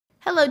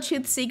Hello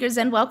truth seekers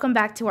and welcome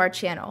back to our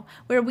channel,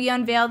 where we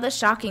unveil the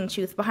shocking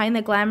truth behind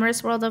the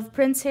glamorous world of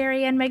Prince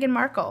Harry and Meghan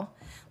Markle.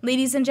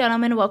 Ladies and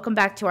gentlemen, welcome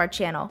back to our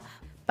channel.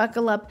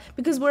 Buckle up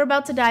because we're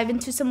about to dive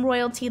into some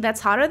royalty that's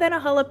hotter than a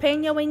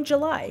jalapeno in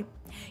July.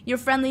 Your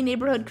friendly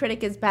neighborhood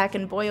critic is back,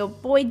 and boy oh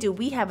boy do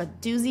we have a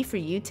doozy for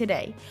you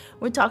today.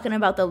 We're talking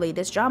about the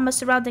latest drama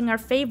surrounding our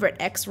favorite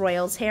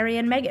ex-royals Harry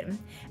and Meghan,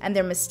 and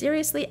their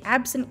mysteriously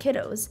absent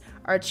kiddos,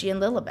 Archie and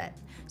Lili.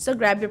 So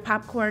grab your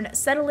popcorn,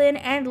 settle in,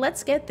 and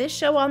let's get this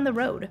show on the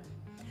road.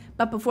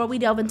 But before we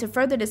delve into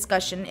further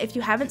discussion, if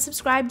you haven't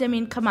subscribed,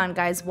 come on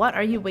guys, what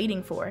are you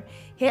waiting for?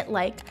 Hit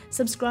like,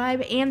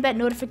 subscribe, and that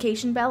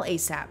notification bell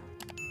ASAP.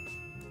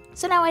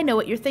 So now I know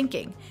what you're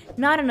thinking.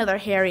 Not another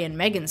Harry and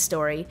Meghan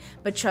story,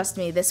 but trust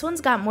me, this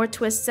one's got more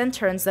twists and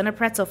turns than a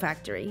pretzel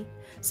factory.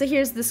 So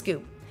here's the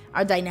scoop.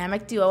 Our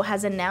dynamic duo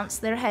has announced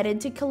they're headed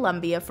to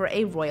Colombia for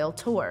a royal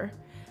tour.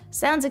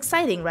 Sounds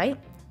exciting, right?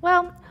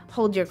 Well,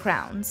 hold your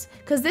crowns,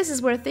 because this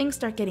is where things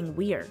start getting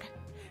weird.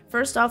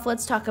 First off,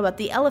 let's talk about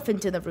the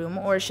elephant in the room,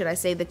 or should I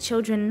say the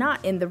children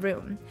not in the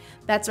room.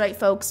 That's right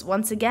folks,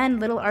 once again,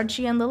 little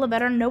Archie and Lili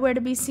are nowhere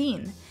to be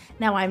seen.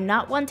 Now, I'm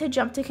not one to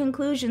jump to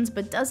conclusions,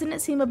 but doesn't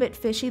it seem a bit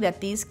fishy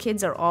that these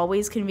kids are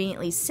always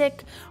conveniently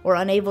sick or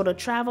unable to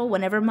travel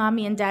whenever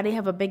mommy and daddy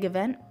have a big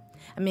event?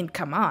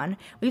 Come on,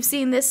 we've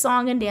seen this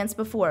song and dance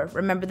before.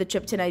 Remember the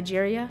trip to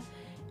Nigeria?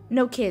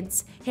 No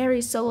kids.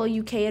 Harry's solo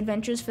UK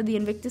adventures for the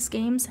Invictus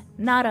Games?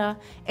 Nada.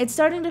 It's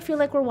starting to feel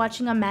like we're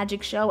watching a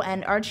magic show,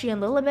 and Archie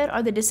and Lili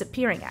are the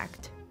disappearing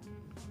act.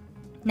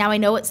 Now I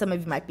know what some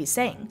of you might be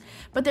saying,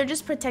 but they're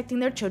just protecting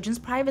their children's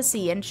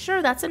privacy, and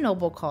sure, that's a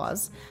noble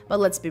cause. But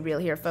let's be real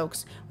here,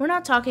 folks. We're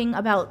not talking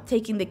about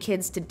taking the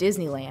kids to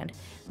Disneyland.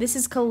 This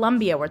is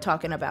Colombia we're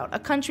talking about, a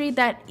country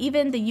that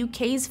even the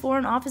UK's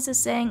Foreign Office is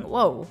saying,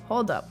 whoa,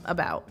 hold up,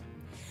 about.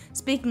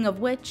 Speaking of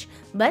which,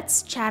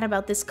 let's chat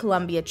about this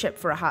Colombia trip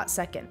for a hot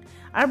second.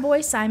 Our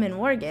boy Simon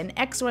Morgan,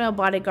 ex-royal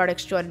bodyguard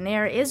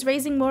extraordinaire, is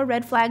raising more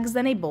red flags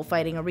than a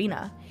bullfighting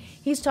arena.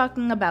 He's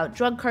talking about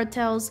drug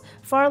cartels,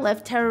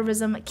 far-left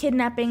terrorism,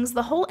 kidnappings,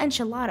 the whole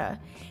enchilada.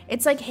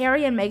 It's like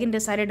Harry and Meghan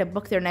decided to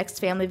book their next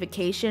family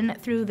vacation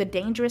through the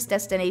Dangerous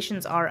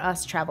Destinations R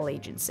Us travel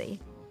agency.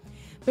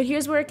 But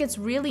here's where it gets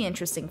really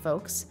interesting,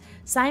 folks.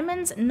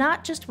 Simon's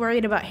not just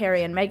worried about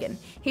Harry and Meghan,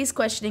 he's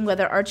questioning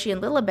whether Archie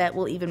and Lili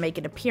will even make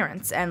an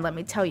appearance, and let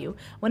me tell you,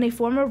 when a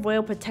former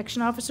royal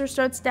protection officer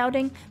starts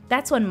doubting,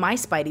 that's when my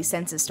spidey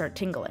senses start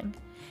tingling.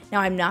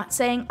 Now, I'm not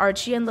saying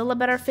Archie and Lili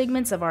are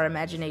figments of our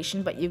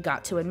imagination, but you've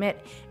got to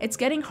admit, it's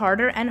getting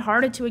harder and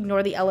harder to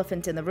ignore the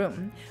elephant in the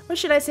room. Or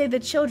should I say the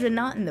children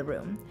not in the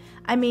room?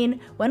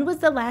 When was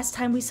the last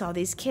time we saw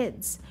these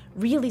kids?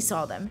 Really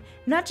saw them,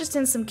 not just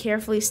in some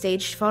carefully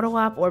staged photo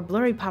op or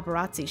blurry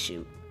paparazzi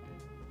shoot.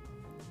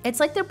 It's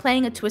like they're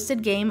playing a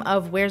twisted game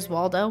of Where's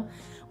Waldo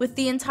with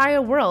the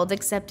entire world,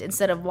 except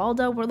instead of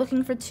Waldo, we're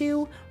looking for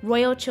two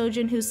royal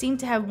children who seem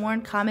to have more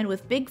in common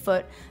with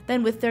Bigfoot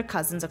than with their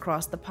cousins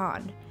across the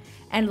pond.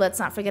 And let's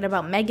not forget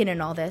about Meghan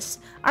in all this.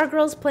 Our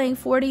girl's playing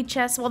 4D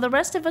chess while the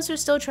rest of us are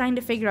still trying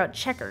to figure out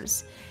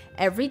checkers.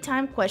 Every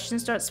time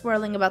questions start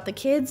swirling about the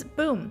kids,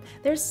 boom,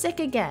 they're sick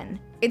again.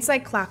 It's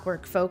like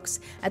clockwork, folks.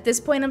 At this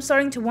point, I'm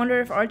starting to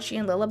wonder if Archie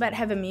and Lili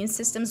have immune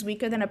systems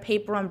weaker than a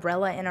paper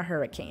umbrella in a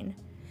hurricane.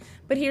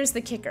 But here's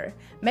the kicker.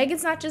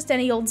 Meghan's not just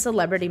any old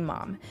celebrity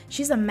mom.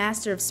 She's a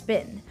master of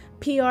spin,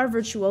 PR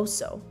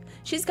virtuoso.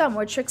 She's got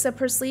more tricks up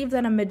her sleeve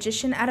than a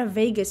magician at a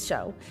Vegas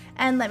show.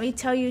 And let me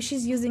tell you,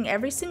 she's using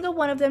every single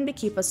one of them to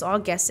keep us all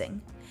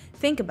guessing.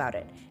 Think about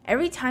it.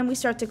 Every time we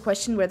start to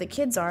question where the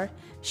kids are,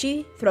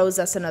 she throws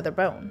us another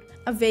bone.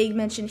 A vague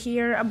mention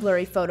here, a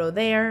blurry photo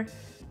there.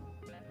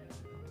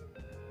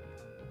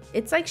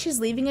 It's like she's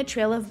leaving a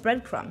trail of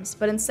breadcrumbs,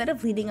 but instead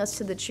of leading us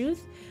to the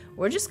truth,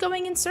 we're just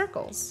going in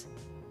circles.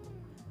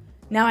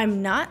 Now,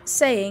 I'm not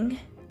saying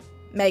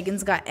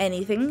Meghan's got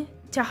anything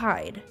to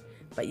hide,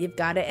 but you've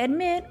got to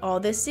admit, all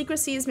this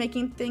secrecy is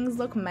making things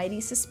look mighty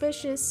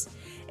suspicious.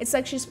 It's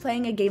like she's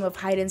playing a game of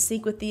hide and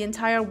seek with the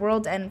entire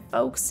world, and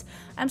folks,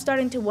 I'm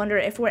starting to wonder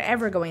if we're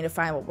ever going to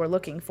find what we're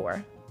looking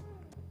for.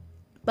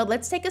 But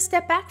let's take a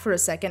step back for a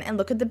second and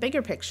look at the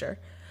bigger picture.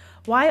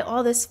 Why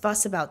all this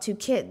fuss about two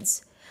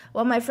kids?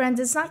 Well, my friends,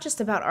 it's not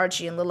just about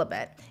Archie and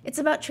Lili. It's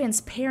about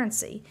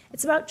transparency.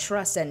 It's about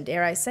trust, and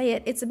dare I say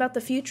it, it's about the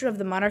future of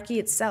the monarchy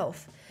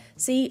itself.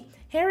 See,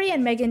 Harry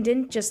and Meghan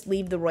didn't just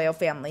leave the royal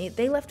family,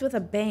 they left with a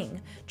bang,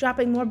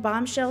 dropping more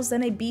bombshells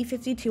than a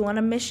B-52 on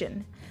a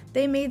mission.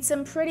 They made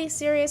some pretty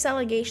serious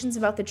allegations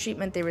about the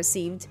treatment they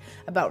received,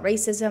 about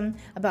racism,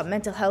 about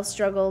mental health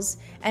struggles,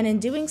 and in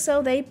doing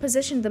so, they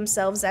positioned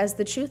themselves as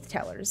the truth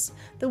tellers,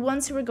 the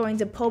ones who were going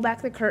to pull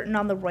back the curtain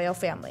on the royal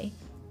family.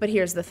 But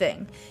here's the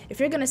thing, if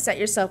you're going to set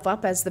yourself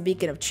up as the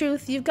beacon of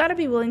truth, you've got to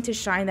be willing to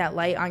shine that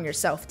light on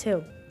yourself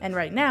too. And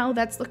right now,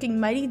 that's looking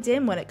mighty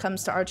dim when it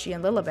comes to Archie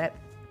and Lili.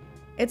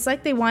 It's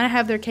like they want to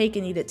have their cake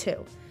and eat it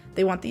too.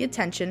 They want the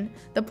attention,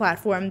 the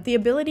platform, the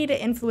ability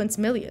to influence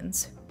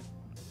millions.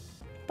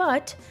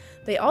 But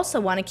they also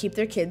want to keep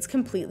their kids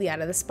completely out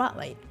of the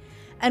spotlight.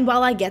 And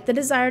while I get the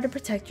desire to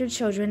protect your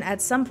children,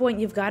 at some point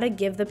you've got to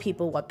give the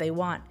people what they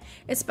want,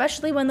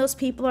 especially when those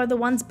people are the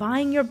ones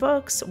buying your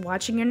books,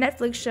 watching your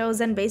Netflix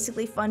shows, and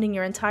basically funding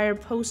your entire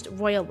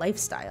post-royal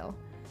lifestyle.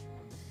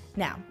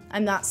 Now,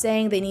 I'm not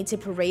saying they need to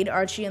parade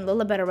Archie and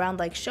Lilibet around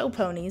like show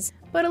ponies,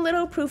 but a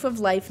little proof of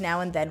life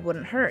now and then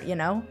wouldn't hurt, you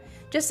know?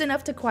 Just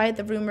enough to quiet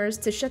the rumors,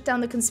 to shut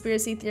down the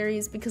conspiracy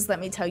theories, because let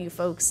me tell you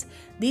folks,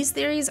 these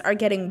theories are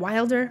getting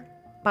wilder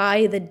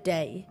by the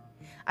day.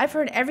 I've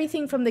heard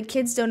everything from the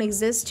kids don't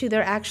exist to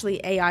they're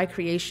actually AI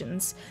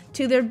creations,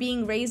 to they're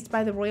being raised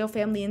by the royal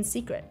family in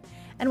secret.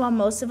 And while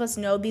most of us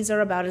know these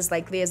are about as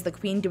likely as the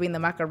Queen doing the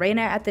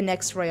Macarena at the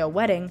next royal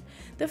wedding,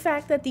 the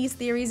fact that these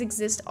theories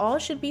exist all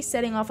should be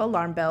setting off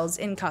alarm bells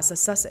in Casa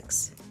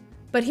Sussex.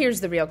 But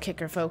here's the real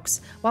kicker,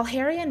 folks. While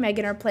Harry and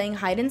Meghan are playing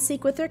hide and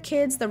seek with their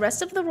kids, the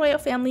rest of the royal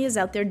family is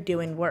out there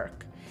doing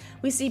work.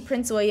 We see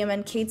Prince William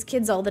and Kate's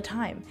kids all the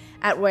time,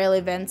 at royal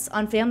events,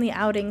 on family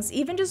outings,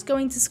 even just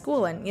going to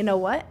school, and you know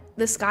what?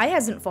 The sky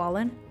hasn't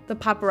fallen, the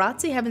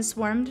paparazzi haven't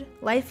swarmed,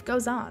 life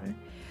goes on.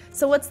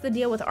 So what's the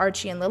deal with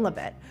Archie and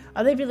Lilibet?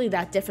 Are they really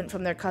that different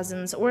from their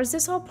cousins, or is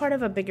this all part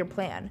of a bigger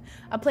plan?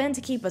 A plan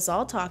to keep us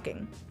all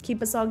talking,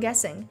 keep us all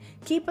guessing,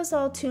 keep us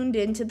all tuned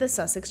into the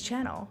Sussex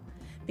channel.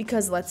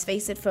 Because let's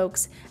face it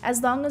folks,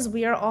 as long as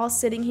we are all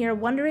sitting here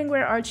wondering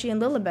where Archie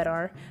and Lilibet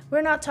are,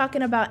 we're not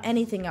talking about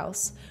anything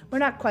else. We're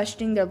not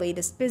questioning their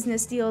latest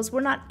business deals,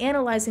 we're not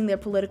analyzing their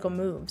political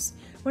moves,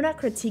 we're not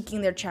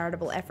critiquing their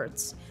charitable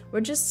efforts.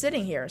 We're just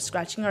sitting here,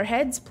 scratching our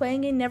heads,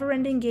 playing a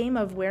never-ending game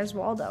of Where's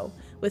Waldo,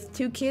 with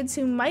two kids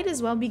who might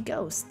as well be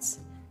ghosts.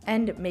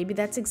 And maybe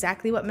that's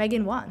exactly what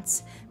Meghan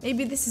wants.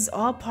 Maybe this is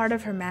all part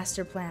of her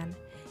master plan.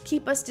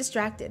 Keep us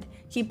distracted,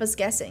 keep us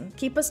guessing,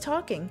 keep us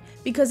talking,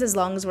 because as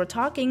long as we're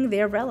talking,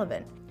 they're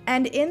relevant.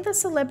 And in the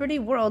celebrity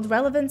world,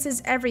 relevance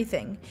is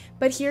everything.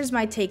 But here's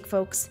my take,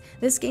 folks.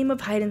 This game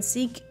of hide and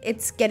seek,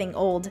 it's getting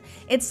old.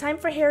 It's time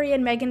for Harry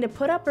and Meghan to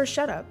put up or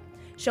shut up.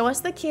 Show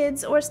us the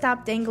kids or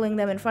stop dangling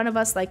them in front of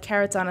us like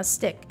carrots on a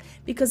stick,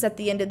 because at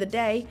the end of the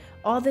day,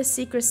 all this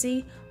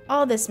secrecy,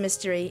 all this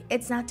mystery,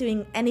 it's not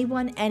doing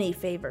anyone any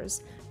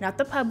favors. Not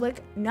the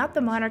public, not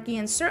the monarchy,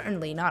 and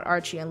certainly not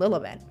Archie and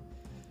Lilibet.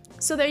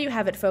 So there you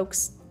have it,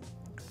 folks.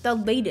 The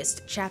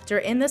latest chapter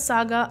in the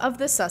saga of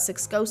the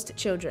Sussex ghost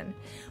children.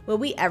 Will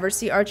we ever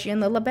see Archie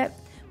and Lilibet?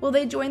 Will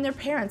they join their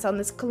parents on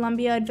this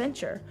Columbia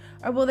adventure?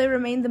 Or will they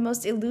remain the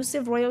most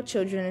elusive royal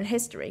children in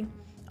history?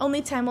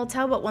 Only time will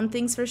tell, but one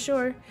thing's for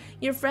sure.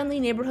 Your friendly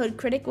neighborhood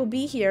critic will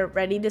be here,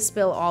 ready to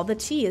spill all the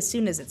tea as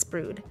soon as it's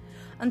brewed.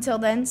 Until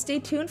then, stay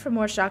tuned for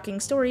more shocking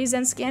stories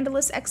and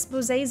scandalous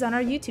exposés on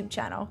our YouTube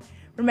channel.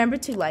 Remember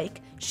to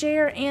like,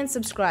 share, and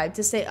subscribe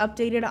to stay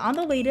updated on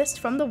the latest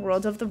from the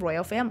world of the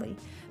royal family.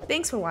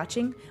 Thanks for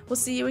watching. We'll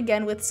see you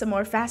again with some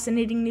more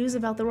fascinating news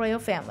about the royal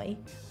family.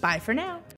 Bye for now.